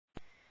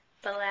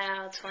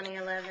Bilal,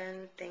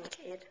 2011, Think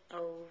It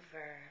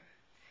Over.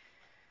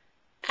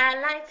 I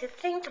like to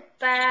think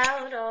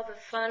about all the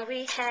fun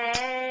we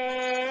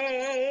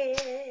had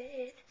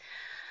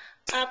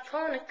up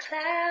on a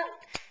cloud.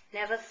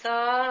 Never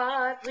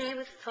thought we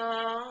would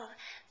fall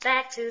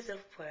back to the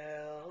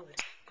world.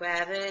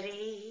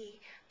 Gravity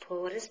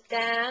pulled us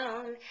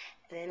down,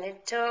 then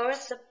it tore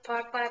us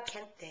apart. Why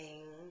can't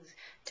things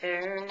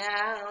turn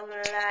out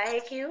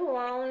like you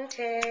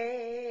wanted?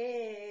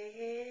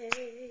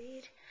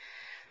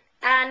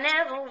 I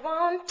never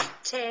want to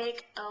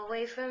take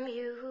away from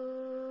you.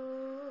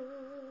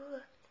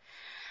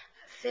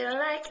 I feel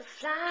like you're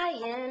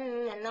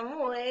flying and I'm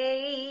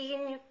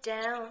weighing you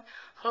down.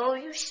 Oh,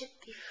 you should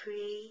be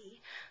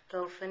free,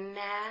 though for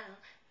now,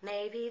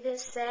 maybe the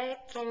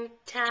second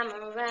time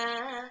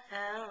around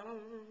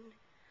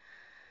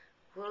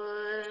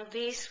would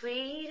be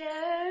sweeter.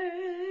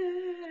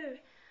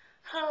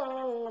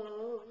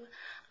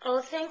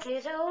 Oh, think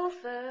it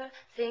over,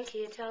 think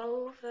it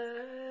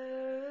over.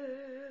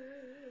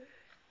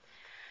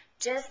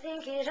 Just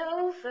think it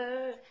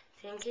over,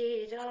 think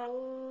it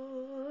over.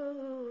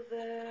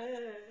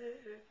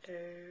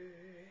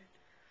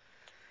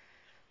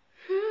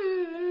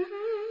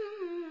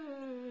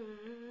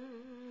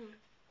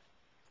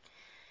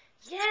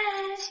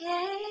 Yes,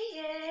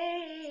 yes.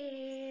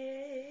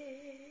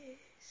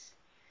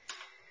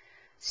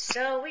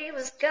 So we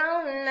was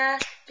gonna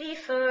be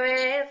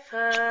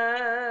forever,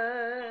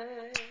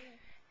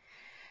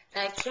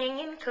 like King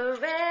and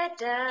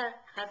Coretta.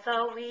 I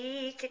thought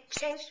we could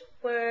change the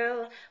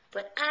world,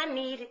 but I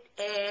needed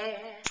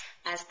air.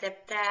 I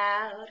stepped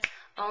out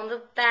on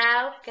the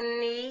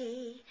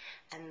balcony,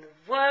 and the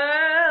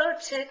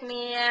world took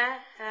me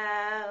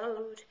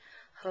out.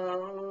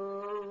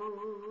 Oh,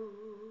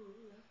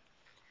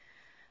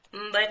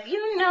 but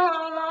you know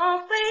I'll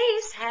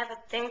always have a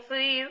thing for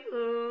you.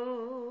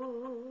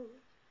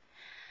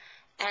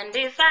 And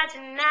if I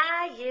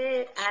deny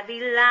it, I'd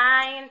be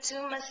lying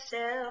to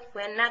myself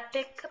when I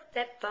pick up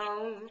that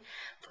phone,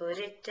 put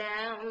it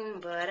down.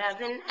 But I've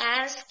been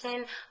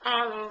asking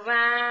all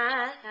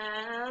around,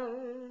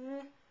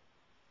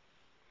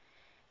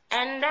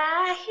 and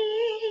I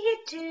hear you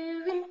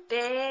doing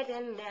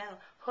better now.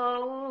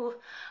 Oh,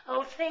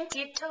 think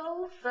it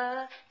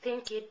over,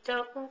 think it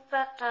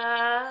over.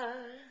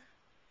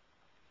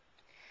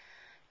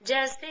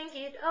 Just think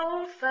it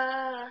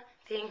over,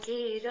 think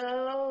it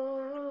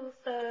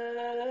over.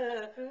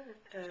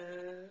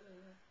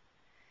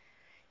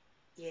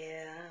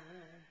 Yeah,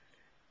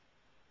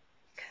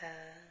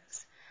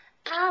 'cause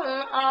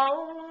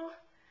I'll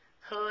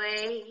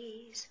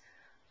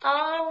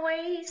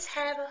always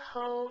have a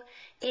hole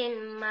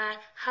in my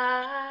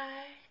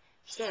heart.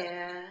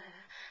 Yeah,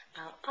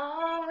 I'll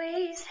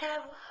always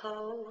have a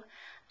hole.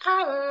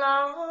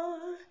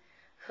 I'll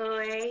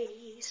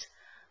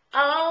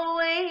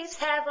always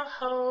have a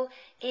hole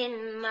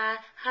in my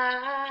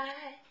heart.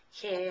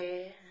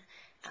 Yeah,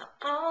 I'll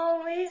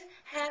always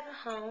have a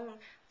home.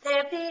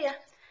 There'll be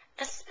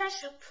a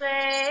special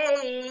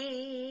place.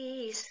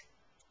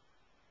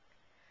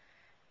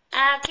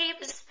 I'll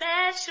keep a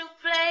special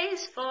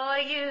place for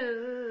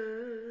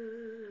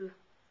you,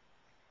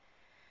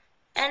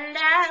 and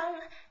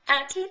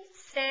I'll keep it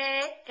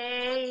safe.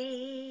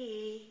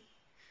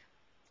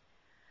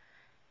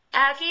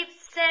 I'll keep it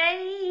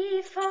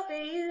safe for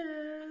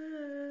you.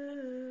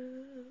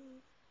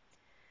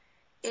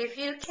 If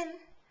you can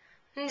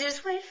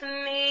just wait for